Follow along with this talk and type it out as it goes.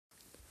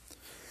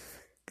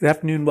Good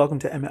afternoon. Welcome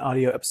to Emmett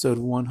Audio episode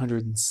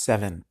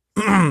 107.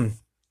 I'm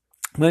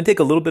going to take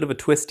a little bit of a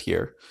twist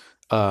here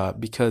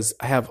because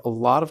I have a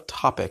lot of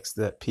topics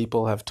that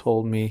people have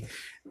told me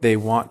they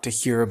want to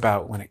hear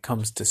about when it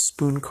comes to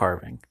spoon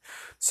carving.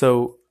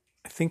 So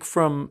I think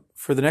for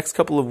the next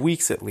couple of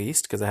weeks at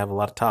least, because I have a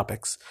lot of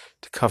topics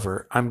to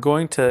cover, I'm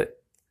going to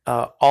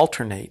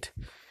alternate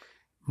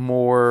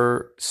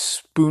more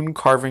spoon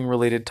carving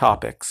related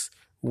topics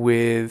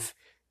with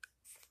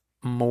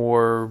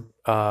more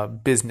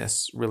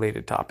business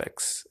related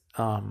topics.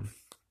 And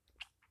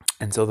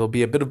so there'll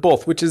be a bit of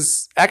both, which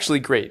is actually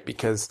great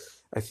because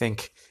I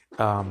think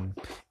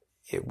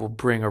it will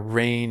bring a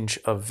range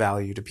of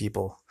value to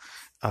people.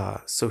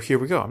 So here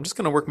we go. I'm just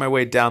going to work my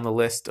way down the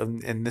list,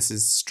 and this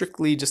is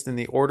strictly just in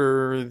the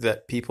order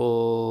that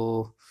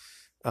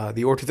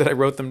the order that I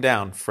wrote them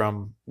down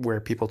from where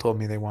people told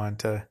me they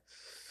wanted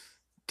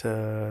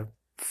to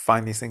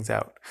find these things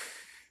out.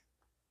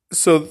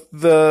 So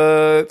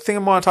the thing I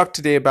want to talk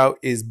today about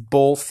is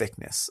bowl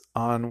thickness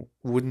on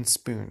wooden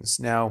spoons.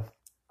 Now,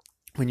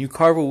 when you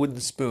carve a wooden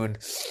spoon,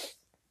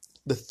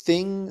 the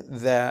thing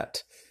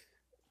that,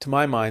 to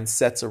my mind,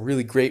 sets a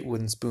really great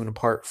wooden spoon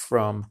apart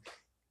from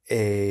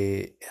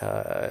an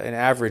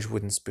average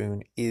wooden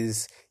spoon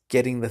is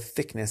getting the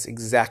thickness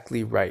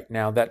exactly right.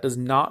 Now, that does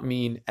not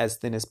mean as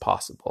thin as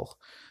possible,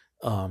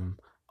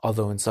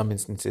 although in some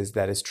instances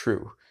that is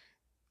true.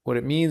 What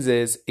it means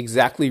is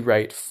exactly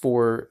right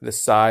for the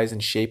size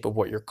and shape of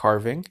what you're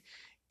carving,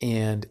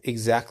 and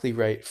exactly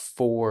right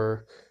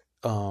for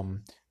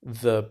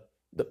the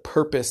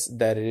purpose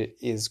that it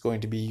is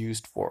going to be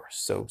used for.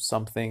 So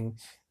something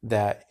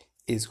that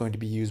is going to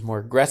be used more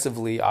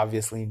aggressively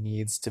obviously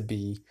needs to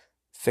be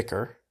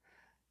thicker,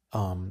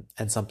 and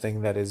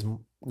something that is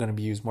going to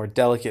be used more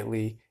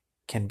delicately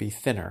can be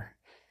thinner.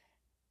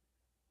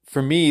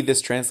 For me, this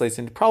translates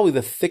into probably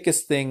the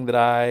thickest thing that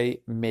I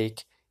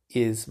make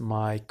is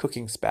my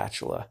cooking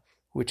spatula,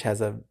 which has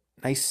a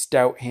nice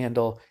stout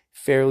handle,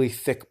 fairly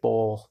thick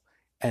bowl,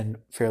 and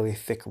fairly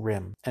thick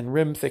rim. And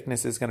rim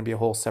thickness is going to be a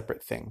whole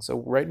separate thing.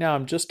 So right now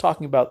I'm just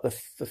talking about the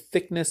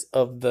thickness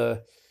of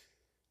the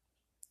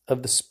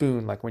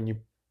spoon, like when you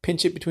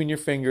pinch it between your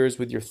fingers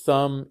with your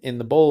thumb in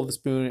the bowl of the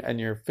spoon and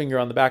your finger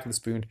on the back of the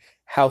spoon,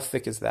 how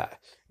thick is that?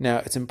 Now,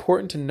 it's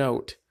important to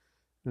note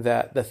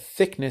that the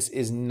thickness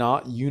is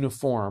not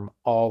uniform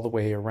all the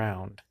way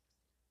around.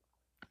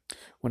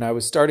 When I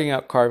was starting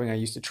out carving, I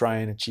used to try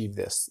and achieve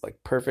this, like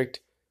perfect,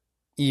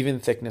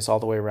 even thickness all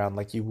the way around,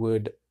 like you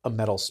would a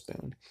metal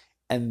spoon.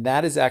 And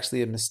that is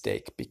actually a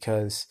mistake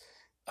because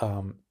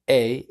A,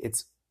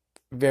 it's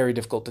very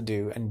difficult to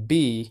do, and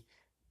B,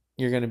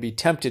 you're going to be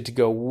tempted to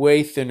go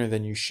way thinner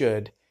than you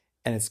should,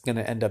 and it's going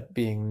to end up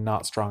being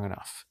not strong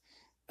enough.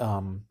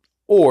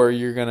 Or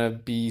you're going to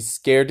be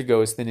scared to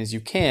go as thin as you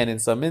can in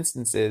some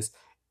instances,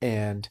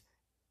 and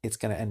it's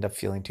going to end up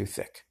feeling too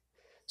thick.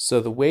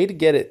 So the way to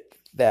get it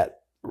that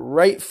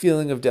right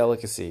feeling of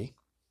delicacy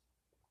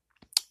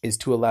is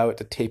to allow it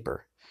to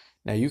taper.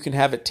 Now you can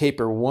have it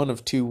taper one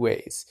of two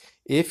ways.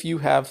 If you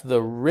have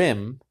the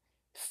rim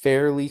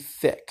fairly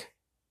thick,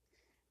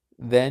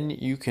 then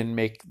you can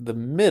make the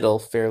middle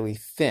fairly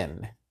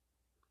thin.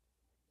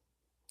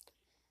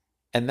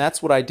 And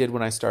that's what I did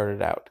when I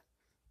started out.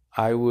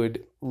 I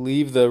would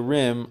leave the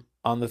rim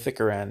on the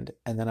thicker end,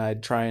 and then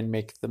I'd try and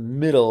make the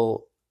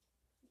middle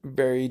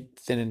very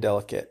thin and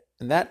delicate.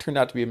 And that turned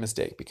out to be a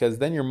mistake because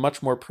then you're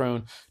much more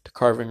prone to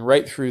carving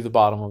right through the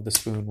bottom of the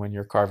spoon when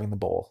you're carving the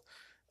bowl,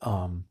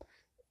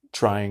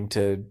 trying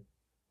to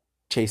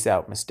chase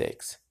out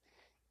mistakes.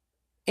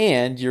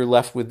 And you're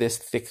left with this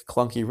thick,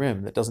 clunky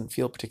rim that doesn't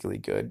feel particularly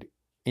good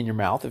in your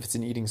mouth if it's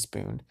an eating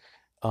spoon.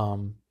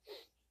 And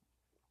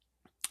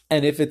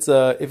if it's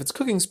a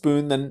cooking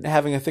spoon, then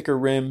having a thicker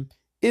rim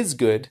is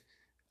good,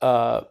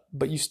 but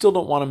you still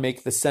don't want to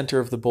make the center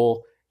of the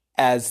bowl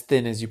as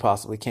thin as you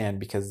possibly can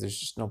because there's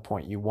just no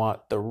point. You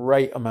want the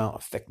right amount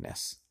of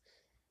thickness.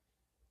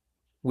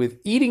 With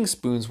eating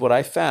spoons, what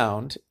I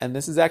found, and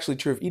this is actually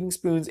true of eating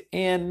spoons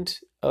and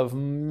of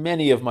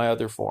many of my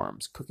other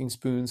forms, cooking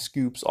spoons,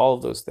 scoops, all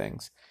of those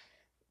things,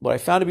 what I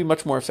found to be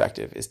much more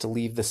effective is to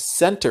leave the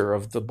center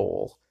of the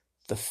bowl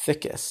the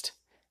thickest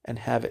and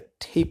have it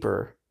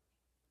taper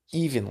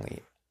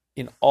evenly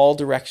in all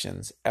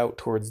directions out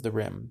towards the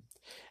rim.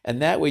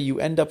 And that way you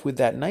end up with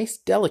that nice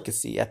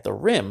delicacy at the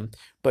rim,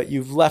 but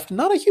you've left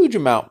not a huge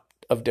amount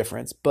of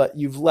difference, but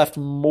you've left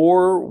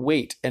more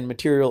weight and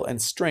material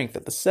and strength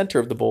at the center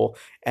of the bowl,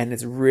 and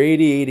it's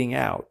radiating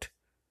out,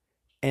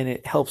 and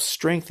it helps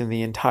strengthen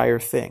the entire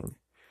thing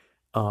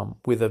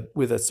with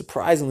a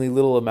surprisingly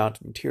little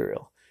amount of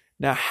material.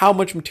 Now, how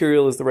much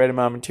material is the right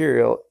amount of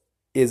material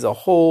is a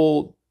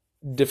whole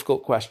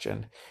difficult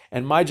question,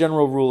 and my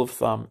general rule of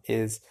thumb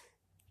is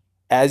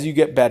as you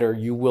get better,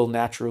 you will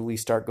naturally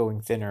start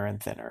going thinner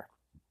and thinner.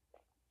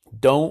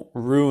 Don't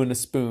ruin a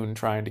spoon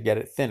trying to get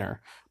it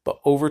thinner, but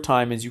over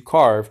time as you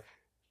carve,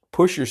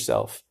 push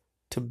yourself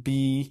to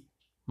be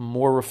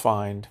more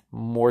refined,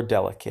 more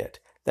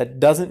delicate, That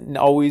doesn't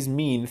always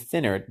mean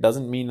thinner. It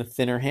doesn't mean a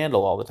thinner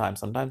handle all the time.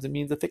 Sometimes it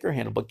means a thicker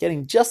handle, but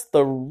getting just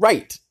the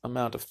right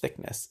amount of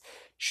thickness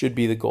should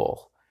be the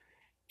goal.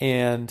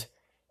 And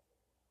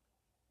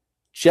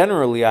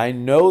generally, I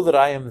know that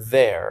I am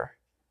there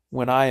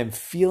when I am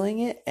feeling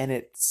it,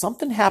 and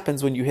something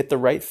happens when you hit the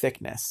right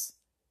thickness.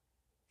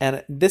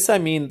 And this, I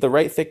mean the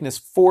right thickness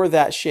for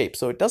that shape.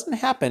 So it doesn't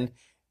happen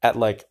at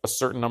like a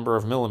certain number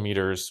of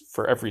millimeters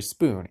for every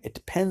spoon. It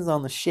depends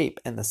on the shape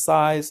and the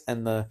size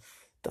and the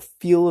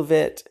feel of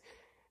it.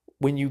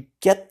 When you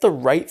get the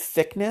right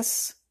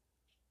thickness,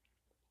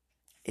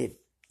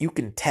 you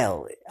can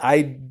tell.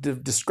 I've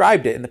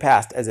described it in the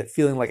past as it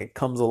feeling like it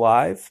comes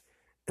alive.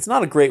 It's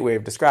not a great way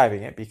of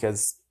describing it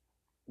because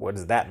what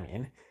does that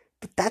mean?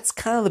 But that's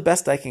kind of the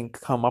best I can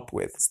come up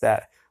with, is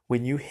that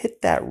when you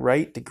hit that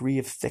right degree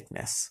of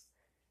thickness,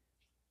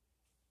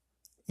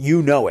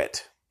 you know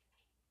it.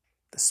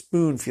 The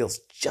spoon feels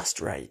just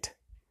right.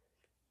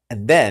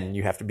 And then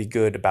you have to be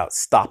good about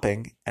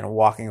stopping and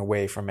walking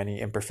away from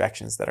any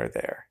imperfections that are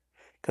there.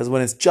 Because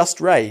when it's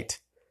just right,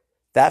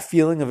 that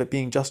feeling of it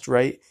being just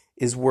right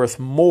is worth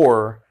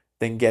more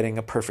than getting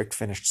a perfect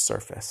finished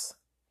surface.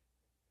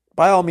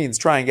 By all means,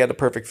 try and get a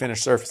perfect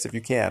finished surface if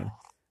you can,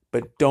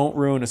 but don't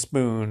ruin a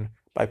spoon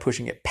by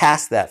pushing it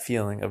past that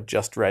feeling of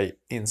just right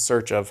in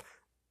search of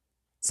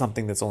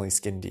something that's only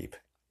skin deep.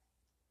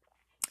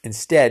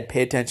 Instead,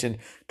 pay attention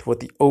to what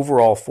the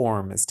overall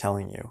form is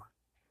telling you.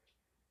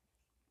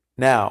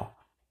 Now,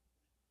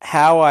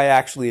 how I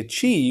actually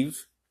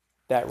achieve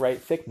that right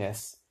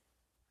thickness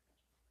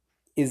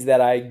is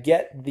that I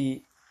get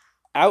the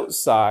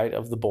outside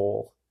of the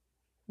bowl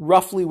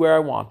roughly where I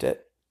want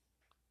it,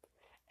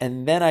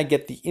 and then I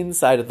get the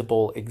inside of the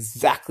bowl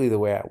exactly the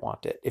way I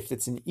want it. If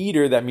it's an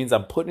eater, that means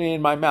I'm putting it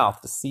in my mouth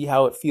to see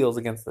how it feels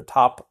against the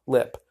top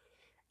lip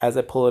as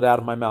I pull it out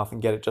of my mouth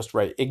and get it just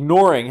right,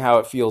 ignoring how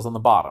it feels on the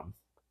bottom.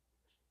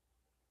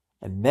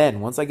 And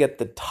then once I get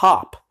the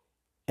top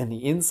and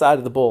the inside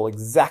of the bowl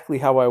exactly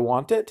how I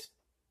want it,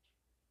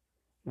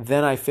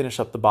 then I finish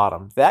up the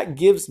bottom. That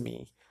gives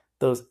me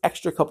those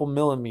extra couple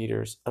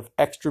millimeters of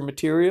extra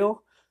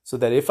material so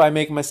that if I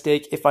make a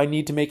mistake, if I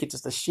need to make it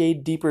just a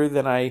shade deeper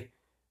than I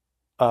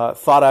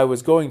thought I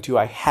was going to,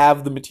 I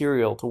have the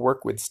material to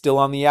work with still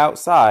on the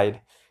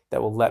outside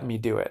that will let me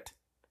do it.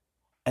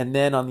 And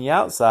then on the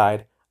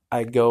outside,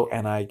 I go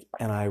and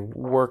I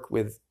work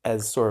with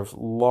as sort of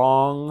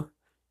long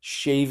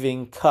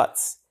shaving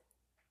cuts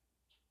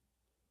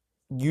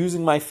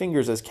using my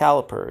fingers as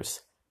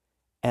calipers,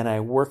 and I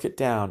work it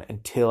down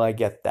until I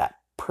get that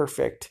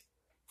perfect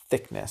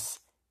thickness,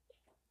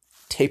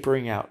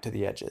 tapering out to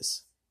the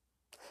edges.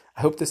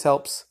 I hope this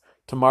helps.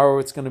 Tomorrow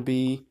it's going to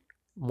be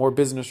more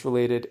business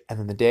related, and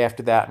then the day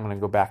after that I'm going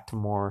to go back to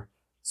more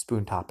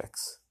spoon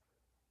topics.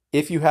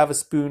 If you have a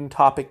spoon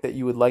topic that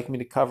you would like me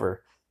to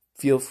cover,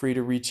 feel free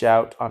to reach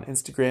out on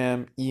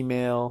Instagram,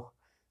 email,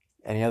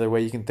 any other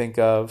way you can think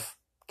of,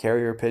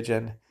 carrier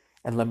pigeon,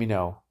 and let me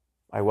know.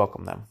 I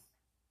welcome them.